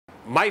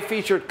My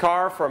featured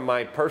car from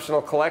my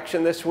personal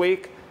collection this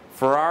week,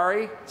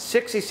 Ferrari,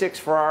 66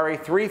 Ferrari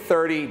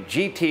 330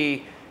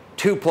 GT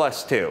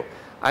 2+2.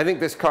 I think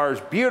this car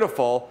is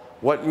beautiful.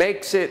 What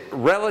makes it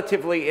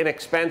relatively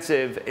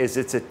inexpensive is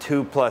it's a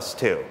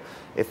 2+2.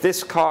 If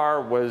this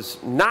car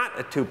was not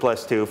a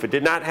 2+2, if it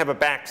did not have a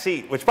back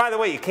seat, which by the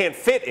way you can't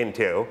fit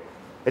into,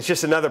 it's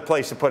just another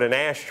place to put an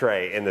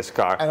ashtray in this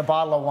car. And a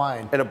bottle of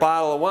wine. And a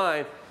bottle of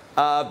wine.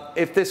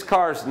 If this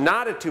car is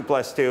not a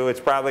 2+2, it's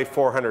probably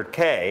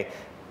 $400K.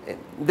 In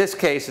this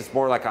case, it's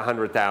more like a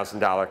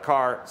 $100,000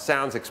 car.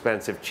 Sounds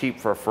expensive, cheap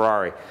for a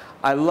Ferrari.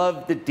 I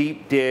love the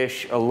deep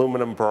dish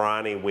aluminum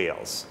Barani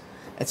wheels.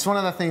 It's one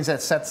of the things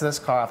that sets this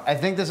car off. I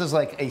think this is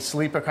like a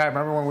sleeper car. I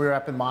remember when we were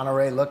up in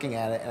Monterey looking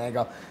at it, and I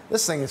go,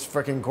 this thing is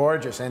freaking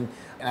gorgeous. And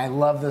I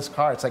love this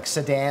car. It's like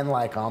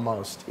sedan-like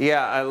almost.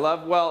 Yeah, I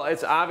love, well,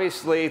 it's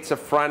obviously, it's a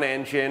front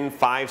engine,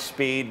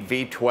 5-speed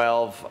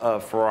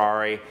V12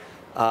 Ferrari.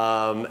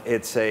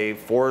 It's a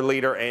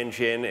 4-liter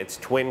engine, it's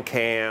twin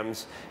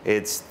cams,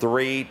 it's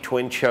 3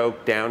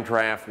 twin-choke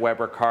downdraft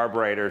Weber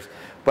carburetors.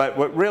 But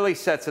what really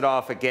sets it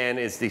off again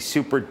is the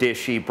super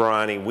dishy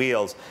Barani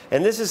wheels.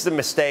 And this is the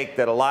mistake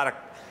that a lot of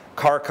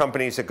car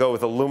companies that go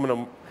with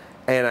aluminum,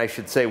 and I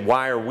should say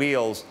wire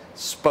wheels,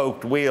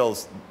 spoked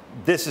wheels,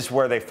 this is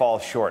where they fall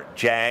short.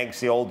 Jags,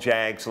 the old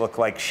Jags look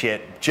like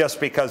shit just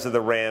because of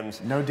the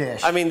rims. No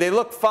dish. I mean, they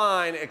look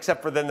fine,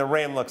 except for then the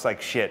rim looks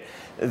like shit.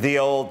 The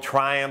old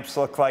Triumphs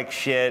look like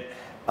shit.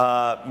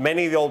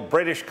 Many of the old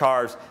British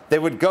cars, they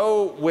would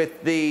go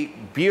with the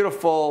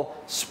beautiful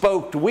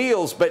spoked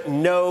wheels, but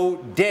no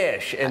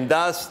dish, and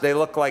thus they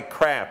look like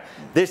crap.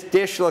 This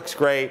dish looks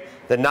great.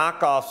 The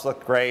knockoffs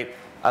look great.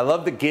 I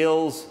love the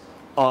gills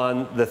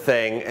on the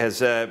thing. It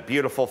has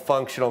beautiful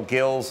functional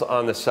gills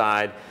on the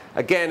side.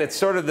 Again, it's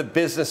sort of the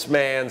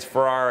businessman's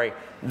Ferrari.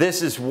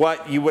 This is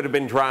what you would have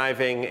been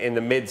driving in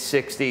the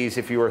mid-60s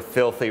if you were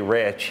filthy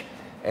rich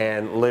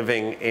and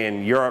living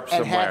in Europe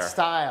somewhere. And had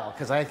style,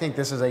 because I think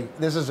this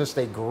is just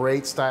a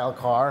great style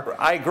car.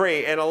 I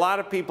agree, and a lot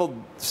of people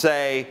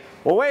say,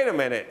 well, wait a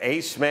minute,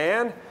 Ace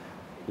Man,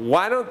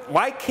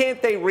 why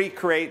can't they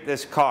recreate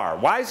this car?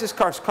 Why is this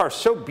car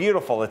so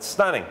beautiful? It's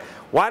stunning.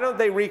 Why don't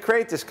they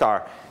recreate this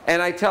car?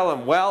 And I tell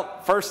them, well,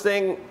 first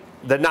thing,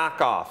 the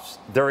knockoffs,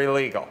 they're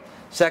illegal.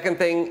 Second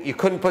thing, you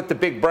couldn't put the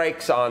big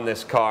brakes on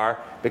this car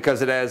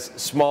because it has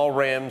small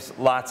rims,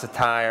 lots of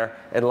tire,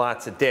 and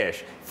lots of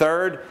dish.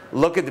 Third,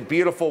 look at the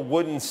beautiful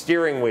wooden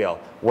steering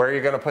wheel. Where are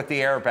you going to put the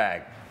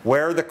airbag?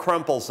 Where are the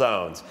crumple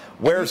zones?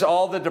 Where's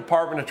all the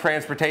Department of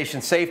Transportation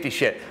safety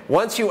shit?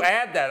 Once you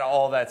add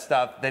all that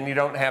stuff, then you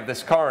don't have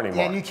this car anymore.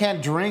 Yeah, and you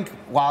can't drink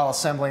while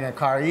assembling a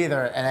car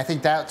either. And I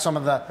think that's some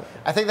of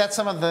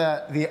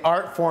the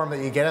art form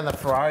that you get in the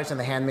Ferraris and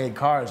the handmade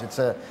cars.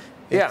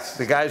 Yes,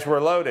 the guys were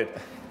loaded.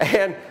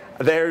 And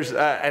there's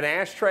an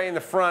ashtray in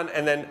the front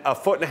and then a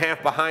 1.5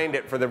 feet behind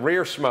it for the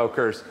rear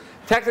smokers.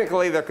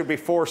 Technically, there could be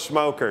 4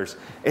 smokers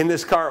in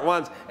this car at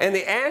once. And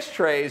the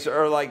ashtrays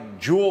are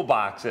like jewel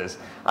boxes.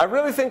 I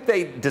really think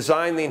they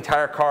designed the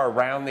entire car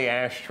around the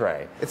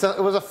ashtray. It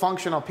was a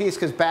functional piece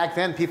because back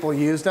then people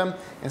used them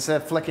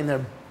instead of flicking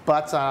their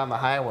butts out on the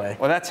highway.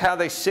 Well, that's how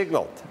they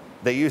signaled.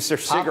 They used their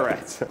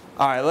cigarettes.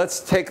 All right, let's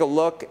take a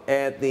look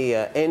at the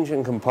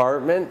engine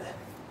compartment,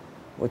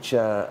 which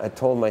I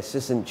told my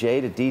assistant Jay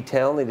to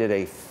detail, and they did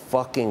a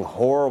fucking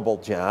horrible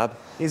job.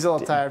 He's a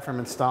little tired from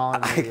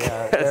installing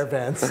the air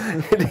vents.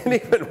 He didn't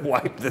even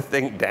wipe the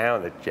thing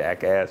down, the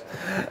jackass.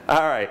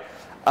 All right.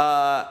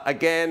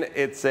 Again,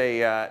 it's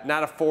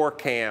not a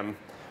 4-cam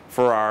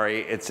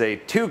Ferrari, it's a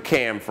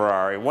 2-cam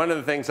Ferrari. One of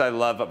the things I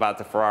love about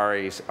the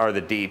Ferraris are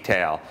the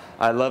detail.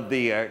 I love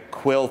the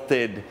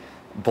quilted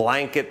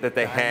blanket that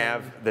they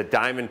have, the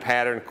diamond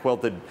pattern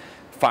quilted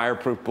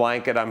fireproof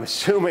blanket. I'm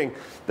assuming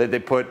that they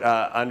put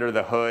under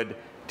the hood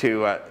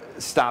to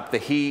stop the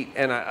heat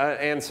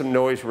and some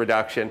noise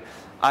reduction.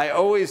 I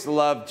always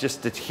love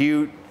just the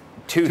two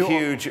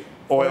huge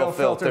oil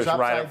filters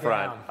right up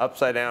front.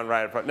 Upside down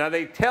right up front. Now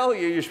they tell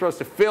you you're supposed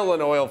to fill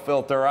an oil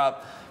filter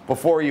up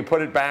before you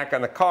put it back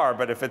on the car,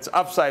 but if it's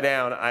upside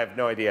down, I have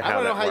no idea how that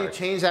works. I don't know how you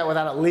change that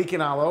without it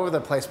leaking all over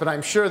the place, but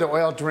I'm sure the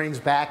oil drains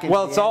back into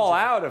Well, it's all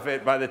out of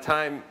it by the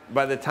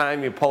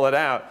time you pull it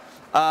out.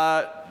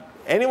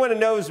 Anyone who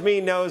knows me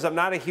knows I'm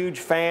not a huge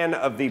fan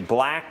of the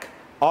black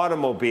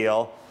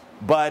automobile,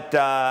 but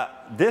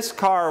this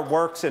car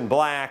works in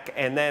black,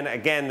 and then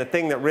again, the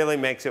thing that really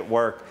makes it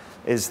work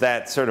is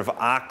that sort of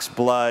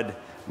oxblood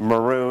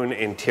maroon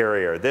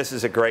interior. This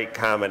is a great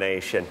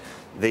combination.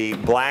 The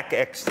black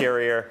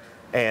exterior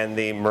and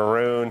the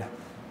maroon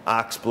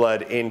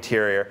oxblood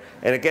interior.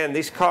 And again,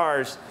 these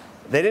cars,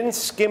 they didn't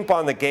skimp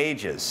on the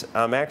gauges.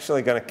 I'm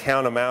actually going to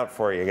count them out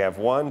for you. You have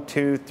 1,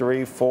 2,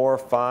 3, 4,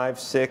 5,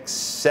 6,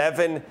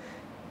 7,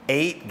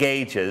 8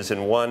 gauges,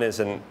 and one is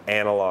an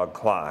analog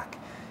clock.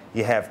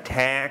 You have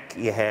tach,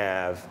 you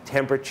have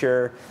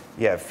temperature,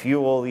 you have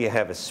fuel, you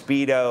have a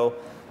speedo.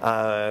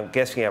 I'm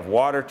guessing you have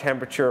water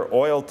temperature,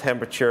 oil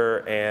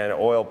temperature, and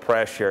oil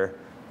pressure.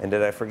 And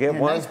did I forget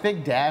one? Nice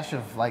big dash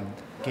of like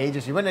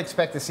gauges. You wouldn't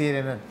expect to see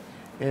it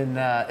in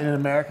an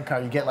American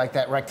car. You get like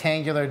that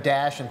rectangular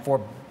dash and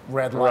 4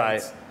 red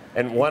lights. Right.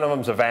 And one of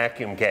them's a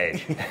vacuum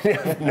gauge. You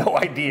have no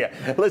idea.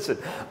 Listen,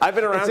 I've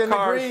been around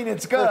cars green,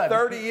 it's good. for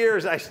 30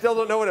 years. I still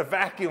don't know what a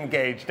vacuum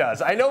gauge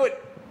does. I know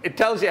it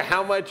tells you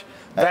how much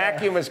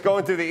vacuum is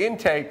going through the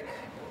intake.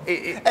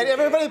 And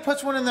everybody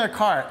puts one in their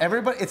car.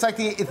 Everybody, it's like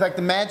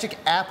the magic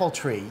apple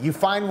tree. You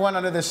find one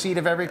under the seat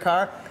of every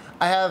car.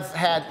 I have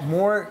had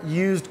more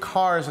used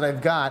cars that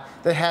I've got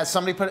that has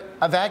somebody put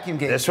a vacuum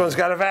gauge. This one's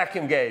got a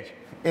vacuum gauge.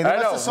 They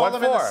must have sold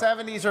them in the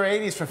 70s or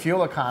 80s for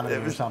fuel economy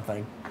or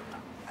something.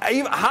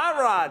 Even hot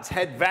rods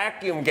had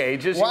vacuum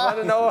gauges. You want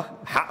to know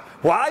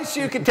why? So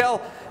you can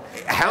tell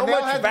how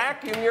much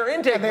vacuum your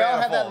intake and they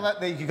all had that.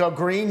 They could go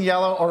green,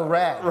 yellow, or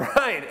red.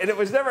 Right, and it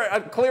was never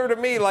clear to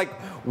me like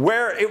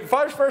where it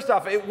was. First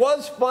off, it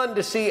was fun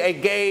to see a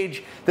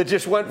gauge that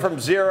just went from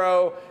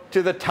 0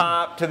 to the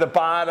top, to the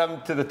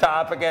bottom, to the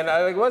top again.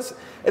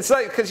 It's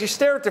like, because you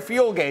stare at the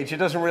fuel gauge, it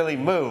doesn't really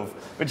move.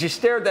 But you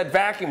stare at that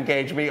vacuum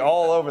gauge, be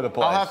all over the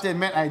place. I'll have to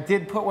admit, I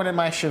did put one in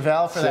my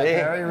Chevelle for that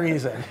very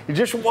reason. You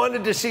just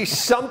wanted to see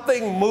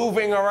something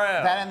moving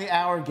around. That and the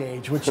hour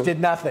gauge, which did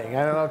nothing.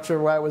 I'm not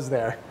sure why it was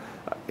there.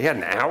 You had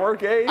an hour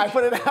gauge? I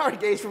put an hour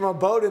gauge from a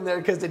boat in there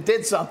because it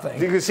did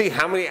something. You can see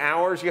how many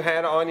hours you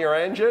had on your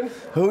engine?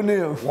 Who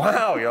knew?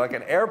 Wow, you're like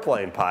an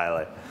airplane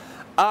pilot.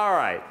 All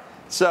right.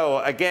 So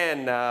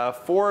again,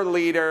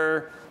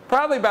 4-liter,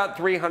 probably about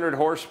 300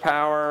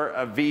 horsepower,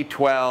 a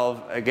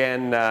V12.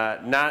 Again,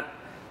 not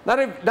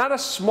a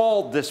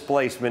small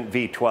displacement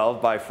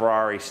V12 by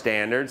Ferrari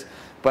standards,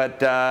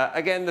 but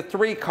again, the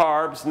 3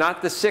 carbs,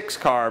 not the 6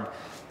 carb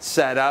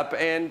setup,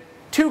 and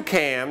 2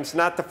 cams,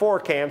 not the 4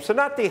 cams. So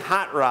not the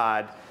hot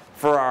rod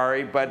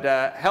Ferrari,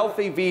 but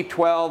healthy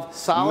V12.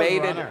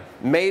 Solid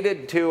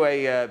mated to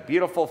a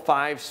beautiful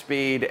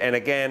 5-speed, and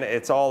again,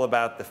 it's all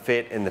about the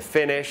fit and the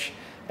finish.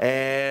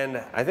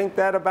 And I think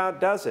that about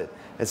does it.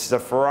 It's the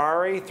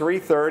Ferrari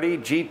 330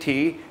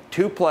 GT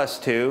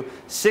 2+2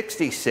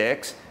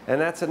 66, and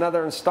that's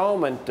another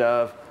installment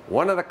of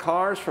one of the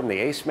cars from the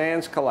Ace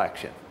Man's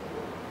collection.